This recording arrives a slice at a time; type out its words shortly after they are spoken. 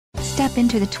step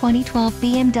into the 2012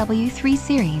 BMW 3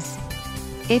 Series.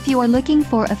 If you are looking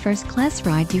for a first-class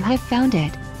ride, you have found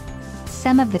it.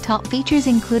 Some of the top features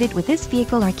included with this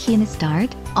vehicle are keyless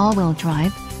start, all-wheel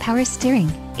drive, power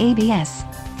steering, ABS,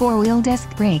 4-wheel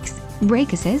disc brakes,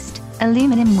 brake assist,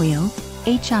 aluminum wheels,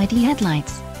 HID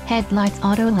headlights,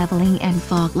 auto-leveling and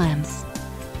fog lamps.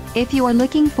 If you are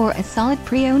looking for a solid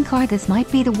pre-owned car, this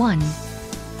might be the one.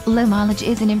 Low mileage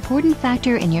is an important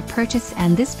factor in your purchase,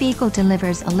 and this vehicle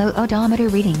delivers a low odometer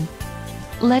reading.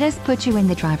 Let us put you in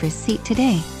the driver's seat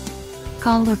today.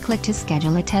 Call or click to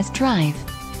schedule a test drive.